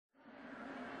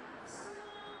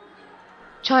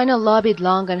China lobbied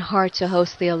long and hard to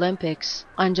host the Olympics.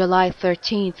 On July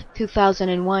 13,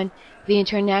 2001, the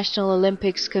International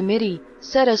Olympics Committee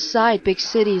set aside big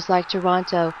cities like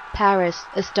Toronto, Paris,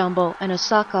 Istanbul, and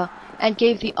Osaka and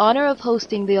gave the honor of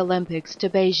hosting the Olympics to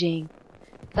Beijing.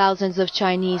 Thousands of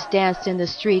Chinese danced in the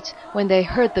streets when they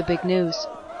heard the big news.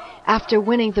 After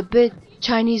winning the bid,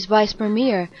 Chinese Vice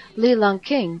Premier Li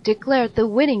Langqing declared the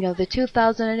winning of the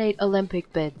 2008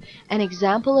 Olympic bid an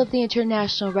example of the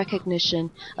international recognition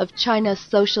of China's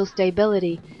social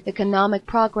stability, economic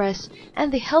progress,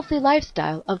 and the healthy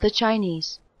lifestyle of the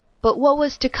Chinese. But what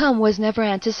was to come was never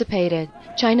anticipated.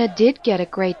 China did get a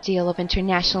great deal of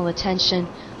international attention,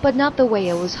 but not the way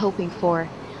it was hoping for.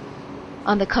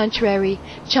 On the contrary,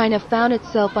 China found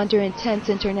itself under intense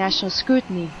international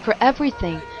scrutiny for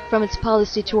everything from its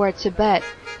policy toward Tibet,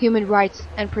 human rights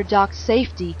and product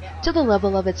safety to the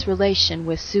level of its relation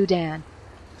with Sudan.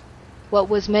 What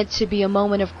was meant to be a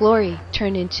moment of glory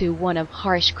turned into one of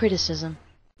harsh criticism.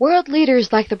 World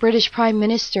leaders like the British Prime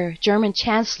Minister, German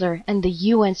Chancellor, and the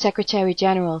UN Secretary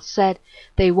General said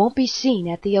they won't be seen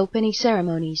at the opening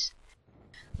ceremonies.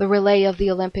 The relay of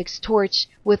the Olympics torch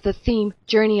with the theme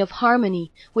Journey of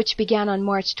Harmony, which began on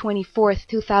March 24,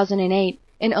 2008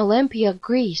 in Olympia,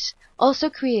 Greece,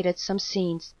 also created some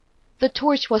scenes. The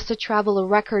torch was to travel a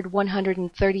record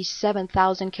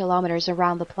 137,000 kilometers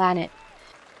around the planet.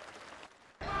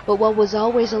 But what was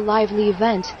always a lively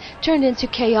event turned into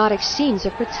chaotic scenes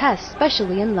of protest,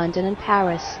 especially in London and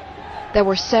Paris. There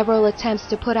were several attempts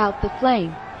to put out the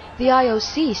flame. The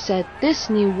IOC said this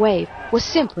new wave was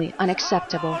simply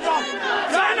unacceptable.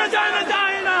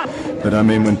 But I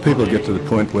mean, when people get to the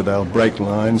point where they'll break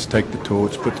lines, take the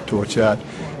torch, put the torch out,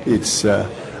 it's,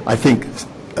 I think,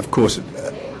 of course,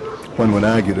 one would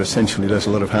argue it essentially does a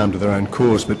lot of harm to their own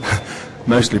cause, but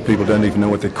mostly people don't even know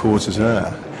what their causes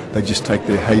are. They just take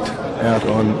their hate out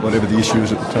on whatever the issue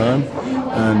is at the time,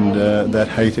 and that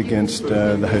hate against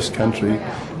the host country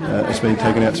has been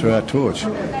taken out through our torch.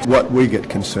 What we get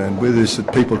concerned with is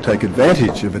that people take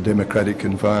advantage of a democratic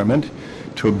environment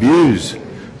to abuse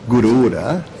good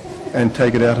order and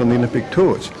take it out on the Olympic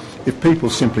torch. If people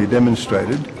simply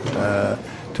demonstrated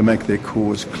to make their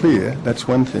cause clear, that's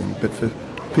one thing, but for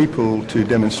people to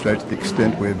demonstrate to the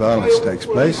extent where violence takes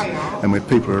place and where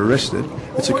people are arrested,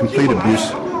 it's a complete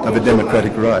abuse of a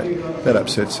democratic right. That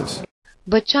upsets us.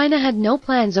 But China had no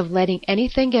plans of letting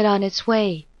anything get on its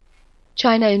way.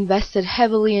 China invested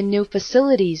heavily in new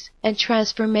facilities and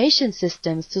transformation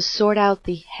systems to sort out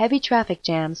the heavy traffic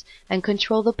jams and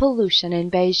control the pollution in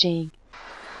Beijing.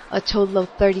 A total of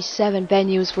 37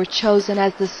 venues were chosen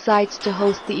as the sites to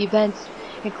host the events,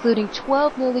 including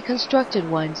 12 newly constructed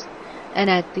ones. And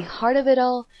at the heart of it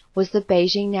all was the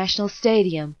Beijing National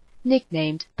Stadium,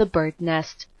 nicknamed the Bird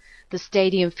Nest. The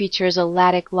stadium features a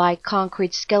lattice-like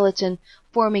concrete skeleton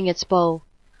forming its bow.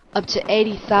 Up to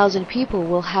 80,000 people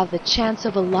will have the chance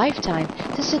of a lifetime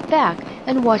to sit back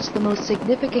and watch the most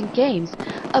significant games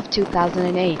of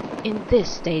 2008 in this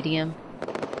stadium.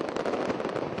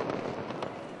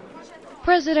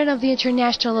 President of the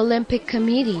International Olympic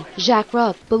Committee, Jacques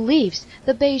Roch, believes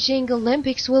the Beijing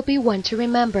Olympics will be one to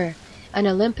remember. An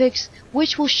Olympics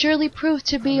which will surely prove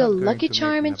to be a lucky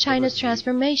charm in China's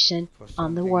transformation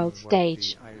on the world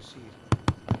stage.